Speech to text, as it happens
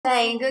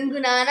नहीं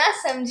गुनगुनाना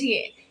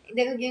समझिए।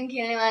 देखो गेम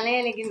खेलने वाले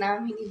हैं लेकिन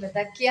नाम ही नहीं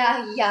पता। क्या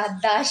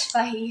याददाश्त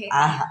पाई है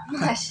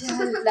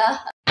माशाल्लाह।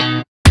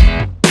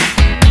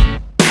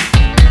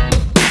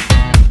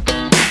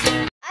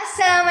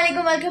 अस्सलाम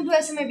वालेकुम, welcome to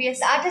SM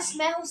BS artist.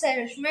 मैं हूँ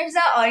सैरुश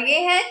मिर्जा और ये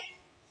है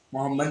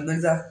मोहम्मद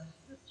मिर्जा।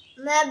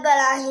 मैं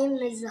इब्राहिम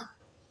मिर्जा।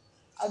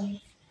 अब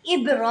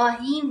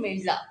इब्राहिम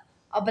मिर्जा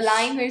अब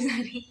इब्राहिम मिर्जा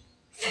नहीं।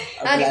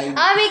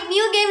 आप एक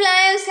न्यू गेम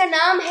लाए हैं, उसका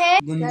नाम है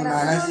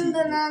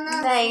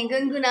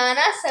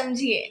गुनगुनाना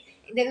समझिए।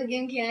 देखो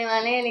गेम खेलने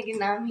वाले हैं लेकिन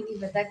नाम ही नहीं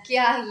पता।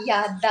 क्या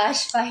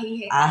याददाश्त पाई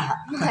है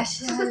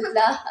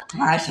माशाल्लाह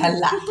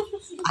माशाल्लाह।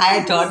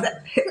 आई थॉट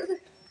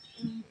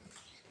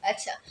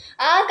अच्छा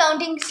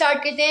काउंटिंग स्टार्ट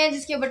करते हैं।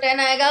 जिसके बटन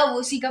आएगा वो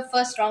उसी का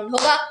फर्स्ट राउंड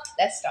होगा।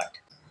 Let's start.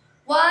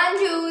 1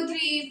 2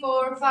 3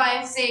 4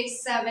 5 6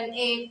 7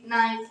 8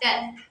 9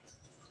 10।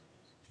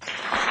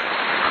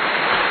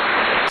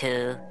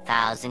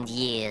 2000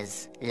 years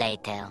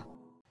later.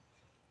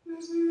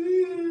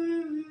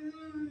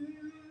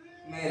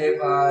 मेरे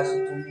पास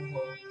तुम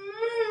हो।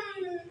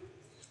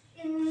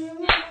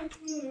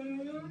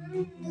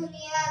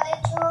 दुनिया दे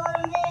छोड़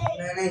दे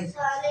नहीं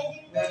सारे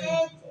दिन तेरे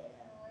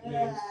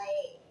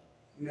नहीं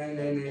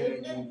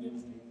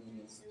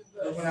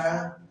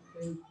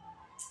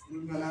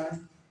गुनगुनाना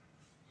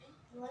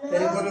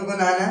तेरे को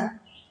गुनगुनाना।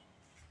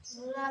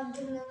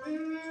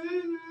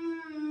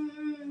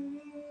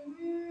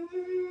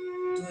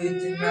 तू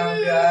इतना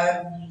प्यार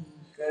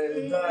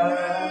करता।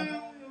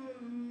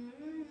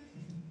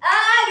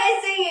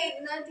 कैसे ये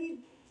इतना थी।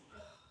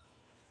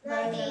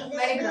 मैंने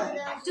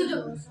बनाया चुप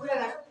पूरा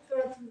गाना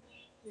थोड़ा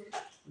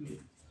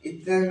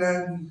इतना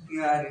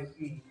प्यार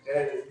भी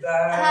करता।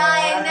 हाँ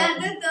इतना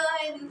तो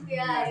है तू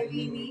प्यार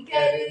भी नहीं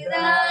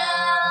करता।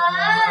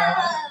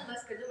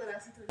 बस कर दो मना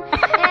से थोड़ा।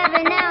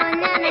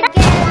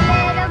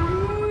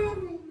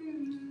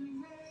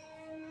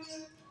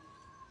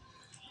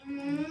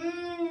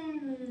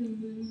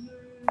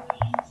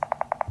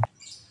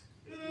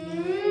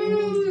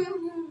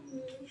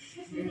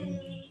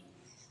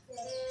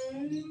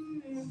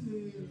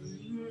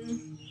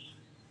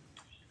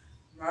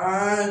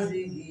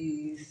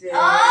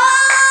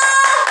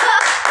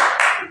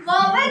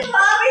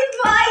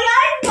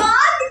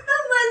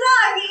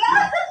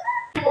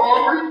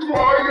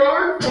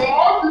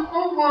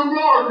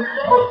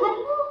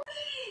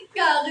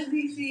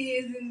 कागज़ी सी ये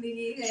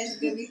जिंदगी है,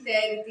 कभी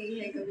तैरती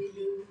है कभी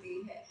डूबती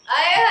है।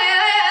 आए हाय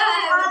हाय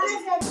हाय।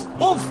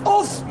 उफ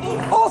उफ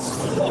उफ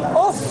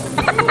उफ।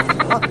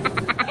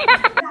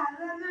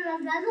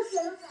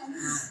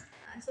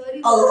 सॉरी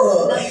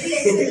लफ्ज़ी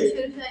ऐसे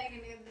शुरू करने के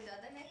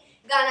ज्यादा है।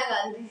 गाना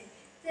गाते हैं।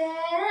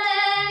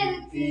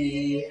 तैरती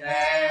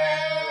है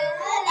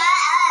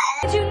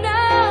you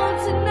know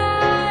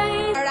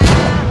tonight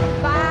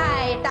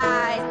fight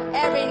eyes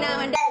every now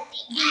and then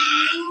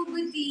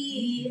डूबती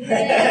है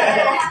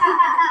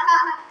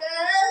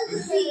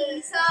कभी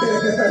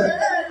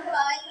सागर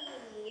पाई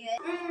है।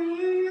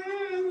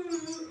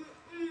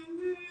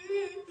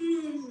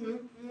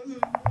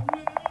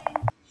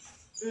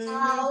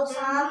 आओ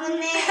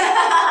सामने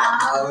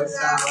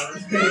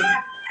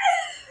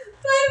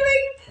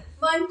परफेक्ट।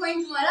 1 पॉइंट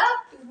तुम्हारा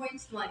 2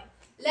 पॉइंट्स तुम्हारे।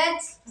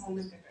 लेट्स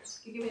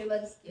क्योंकि मेरे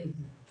पास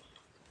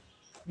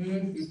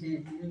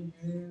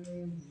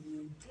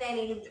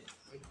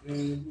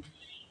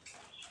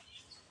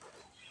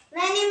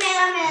नहीं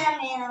मेरा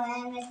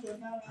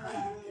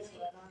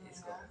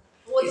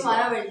वो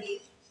तुम्हारा मर्जी।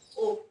 ओ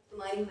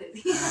तुम्हारी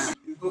मर्जी।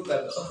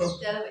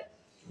 चलो भाई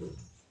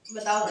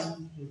बताओ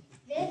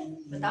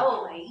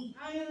भाई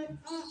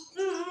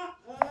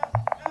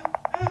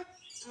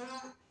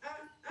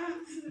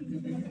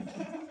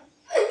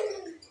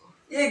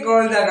ये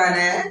कौन सा गाना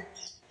है?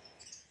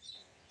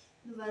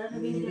 दोबारा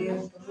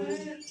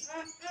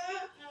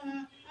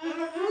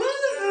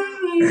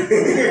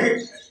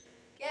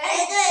क्या है?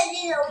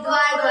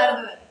 दोबारा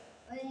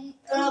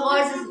थोड़ा गौर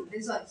से सुनते।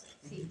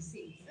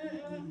 सी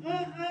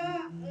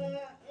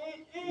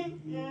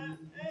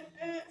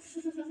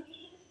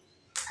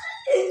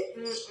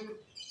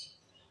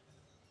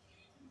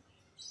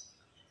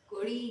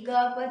कुड़ी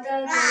का पता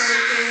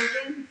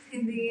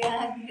दिया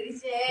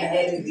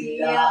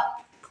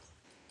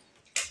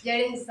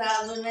जड़े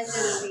हिसाब में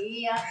चल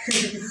दिया।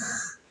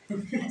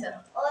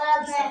 और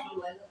अब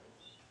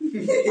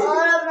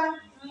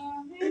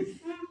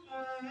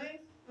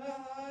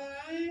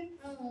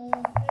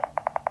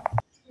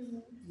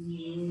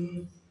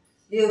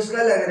ये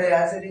उसका लग रहा है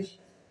यार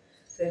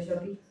सरिशा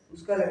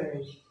उसका लग रहा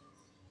है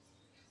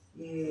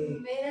ये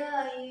मेरा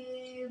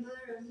ये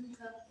बरन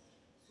था।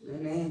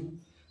 नहीं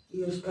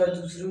ये उसका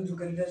दूसरा जो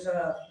गंदा सा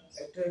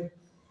एक्टर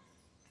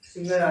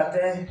सिंगर आता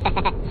है।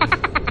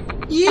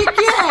 ये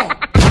क्या है?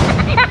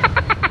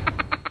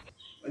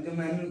 जो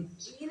मैंने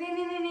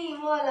नहीं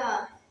वो वाला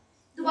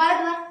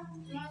दोबारा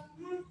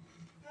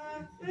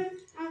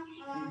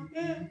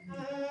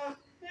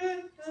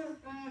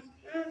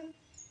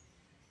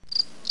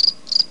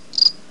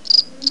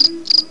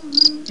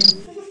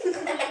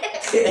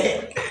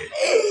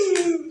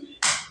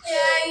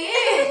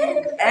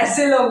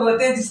ऐसे लोग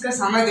होते हैं जिसका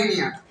समझ ही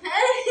नहीं आता।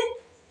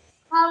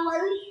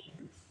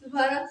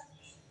 दोबारा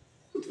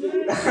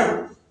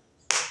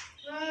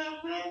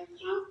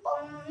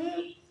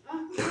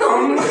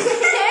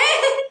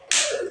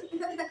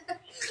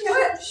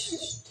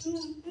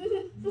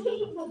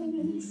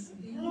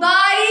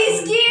बारिश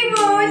की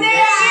बूंदे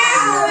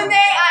बूंदे।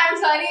 आई एम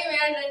सॉरी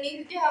मेरा डर नहीं,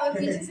 क्योंकि हमें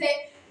पीछे से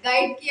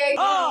गाइड किया है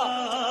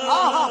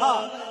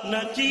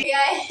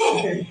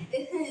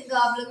तो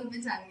आप लोग भी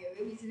पहचान गए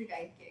होंगे, पीछे से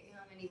गाइड किया कि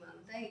हमें नहीं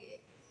मानता है ये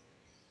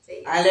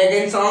सही है।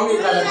 लेकिन सॉन्ग ही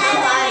गलत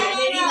है।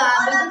 मेरी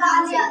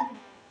गाड़ी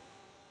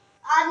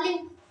आदमी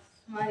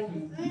हमारी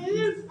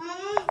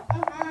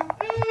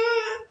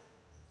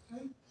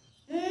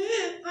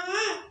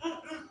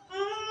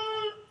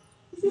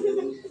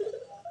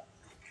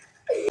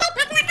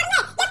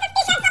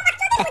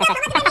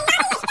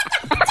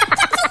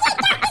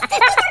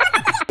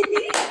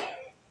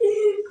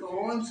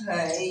कौन सा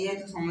है ये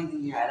तो समझ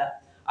नहीं आ रहा।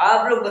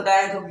 आप लोग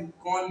बताएं तो कि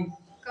कौन।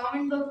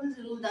 कमेंट बॉक्स में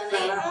जरूर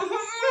बताना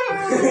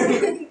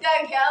क्या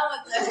क्या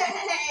मतलब है।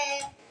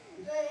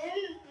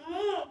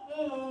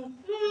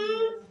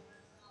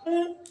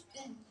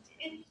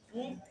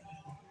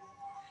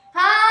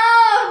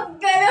 हाँ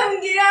कलम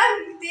गिरा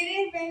तेरे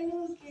पहलू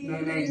के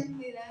कलम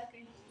गिरा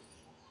कर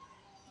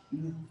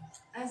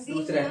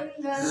दूसरा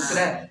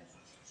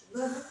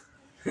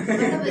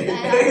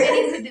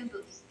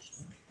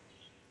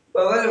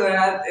बबल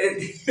बनाते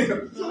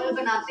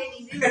बनाते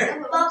नहीं थे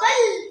बबल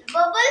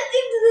बबल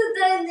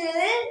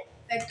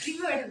फैक्ट्री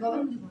में बैठे बबल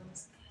मुझे बहुत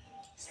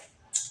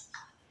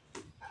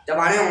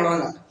जमाने में उड़ो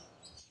ना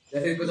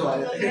जैसे इसको दबा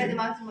देते मेरा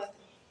दिमाग से मत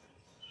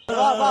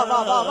वाह वाह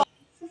वाह वाह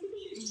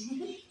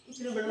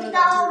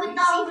बताओ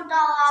बताओ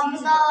बताओ आप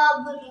बताओ आप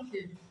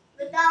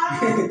बताओ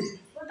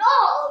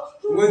बताओ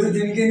वो तो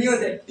दिन के नहीं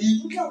होते।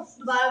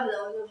 दोबारा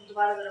बताओ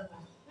दोबारा करो।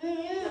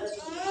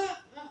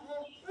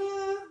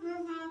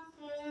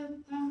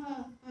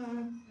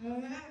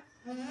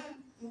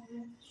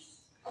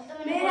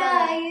 मेरा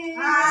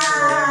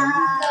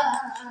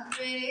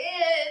मेरे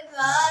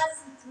पास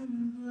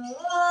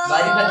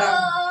बारी खत्म।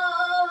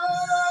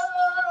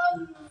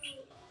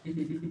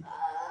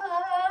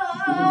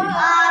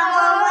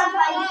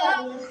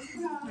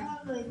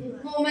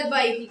 मोहम्मद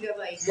भाई की का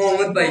भाई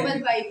मोहम्मद भाई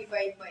की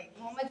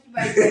मोहम्मद की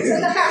बाइक।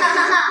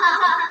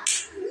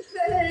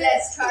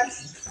 Let's start.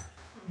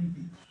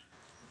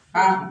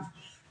 हाँ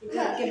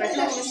के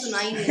बैठा मुझे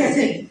सुनाई नहीं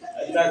चाहिए।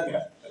 अच्छा क्या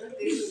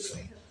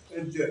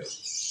अच्छा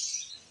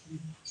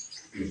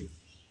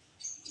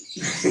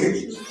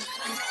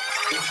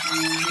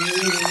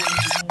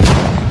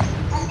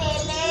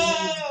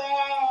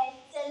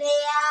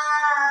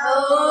ओ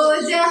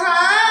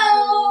जहां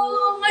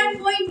 1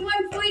 पॉइंट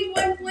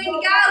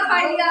क्या खा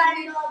लिया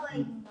आपने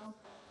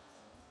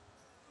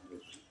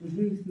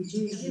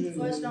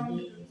फर्स्ट राउंड।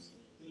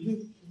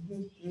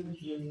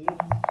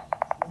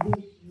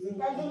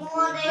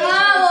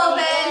 हाँ वो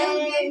बैलून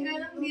के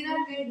गरम गिरा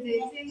कर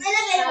देते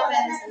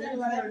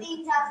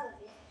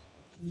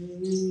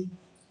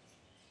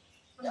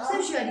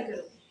सब शायरी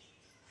करो।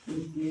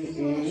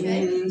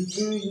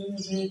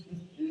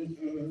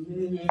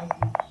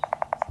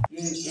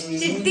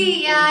 चिट्ठी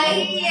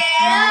आई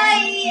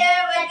है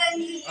वतन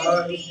की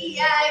चिट्ठी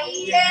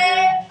आई है।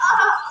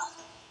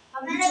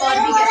 हम कुछ और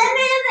भी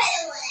करते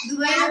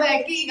दुबई में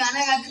बैठ के गाना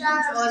गाते कुछ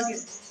और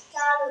करते।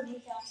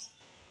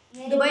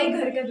 दुबई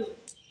घर का दूर।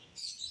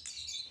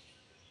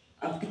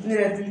 अब कितने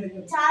रहते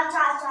हैं? चार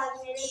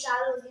मेरे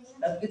 4 हो गए।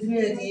 अब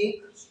कितनी रहती है?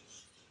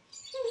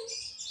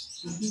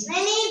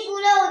 नहीं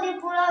पूरा हो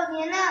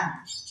गया ना।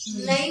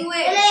 नहीं हुए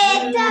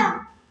एक था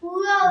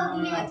पूरा हो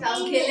गया। अच्छा हम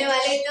खेलने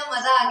वाले तो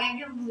मजा आ गया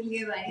कि हम भूल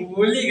गए भाई।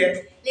 भूल ही गए।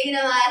 लेकिन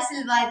हमारा असल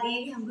बात ये है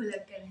कि हम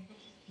भुलक्कड़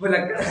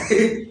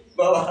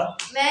बाबा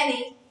मैं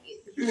नहीं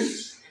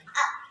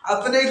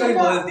अपने ही कोई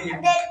बोलती है।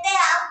 देखते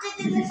आपके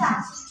कितने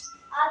चांस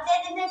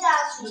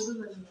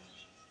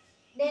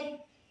देख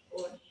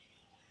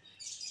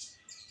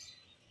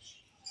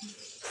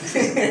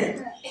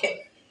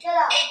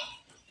चलो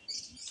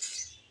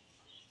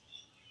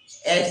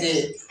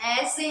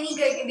ऐसे नहीं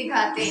करके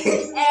दिखाते,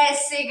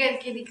 ऐसे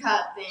करके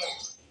दिखाते हैं।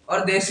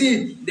 और देसी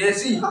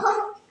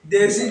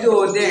जो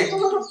होते हैं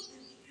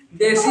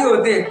देसी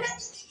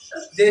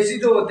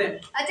जो होते हैं।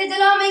 अच्छा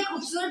चलो हम एक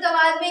खूबसूरत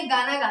आवाज में एक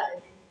गाना गा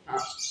लेते हैं।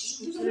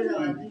 खूबसूरत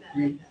आवाज में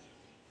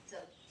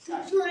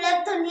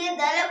खूबसूरत तो नहीं है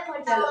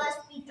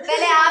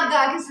पहले आप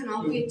गा के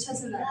सुनाओ कोई अच्छा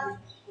सुना।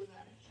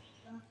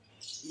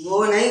 वो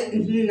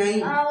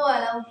नहीं हाँ वो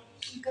वाला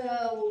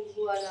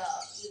वो वाला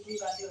तुम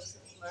गाते हो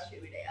तुम्हारा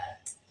फेवरेट है यार।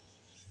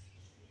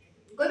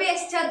 कोई भी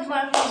अच्छा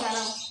तुम्हारा गाना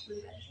हो।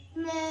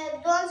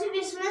 मैं कौन सी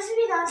बिस्मिल्लाह से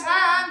भी गा सकती हूं।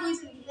 हां कोई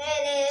सी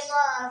मेरे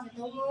पास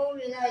तुम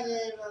मिला ये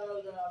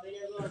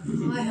मेरे पास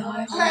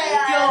हाय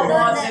क्या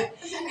बात है।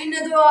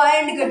 इन्हें तो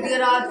एंड कर दिया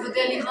रात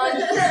फतेह अली खान।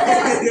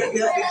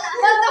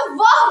 मतलब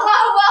वाह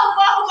वाह वाह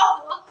वाह वाह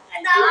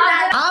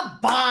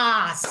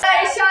अब्बास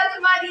इरशाद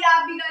तुम्हारी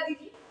आप भी गा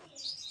दीजिए।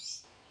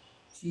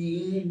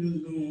 छीन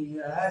लूं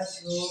या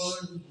छोड़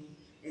दूं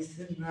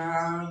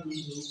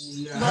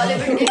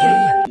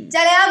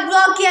चले अब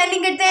ब्लॉग की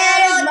एंडिंग करते हैं।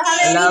 हमें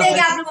उम्मीद है कि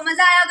आप लोगों को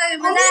मजा आया होगा।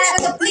 मजा आया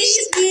तो प्लीज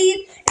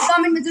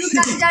कमेंट में जरूर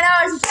करते जाना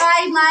और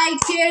सब्सक्राइब लाइक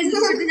शेयर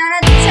जरूर करते जाना।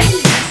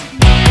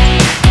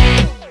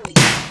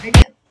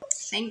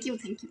 थैंक यू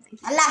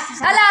अल्लाह हाफिज़।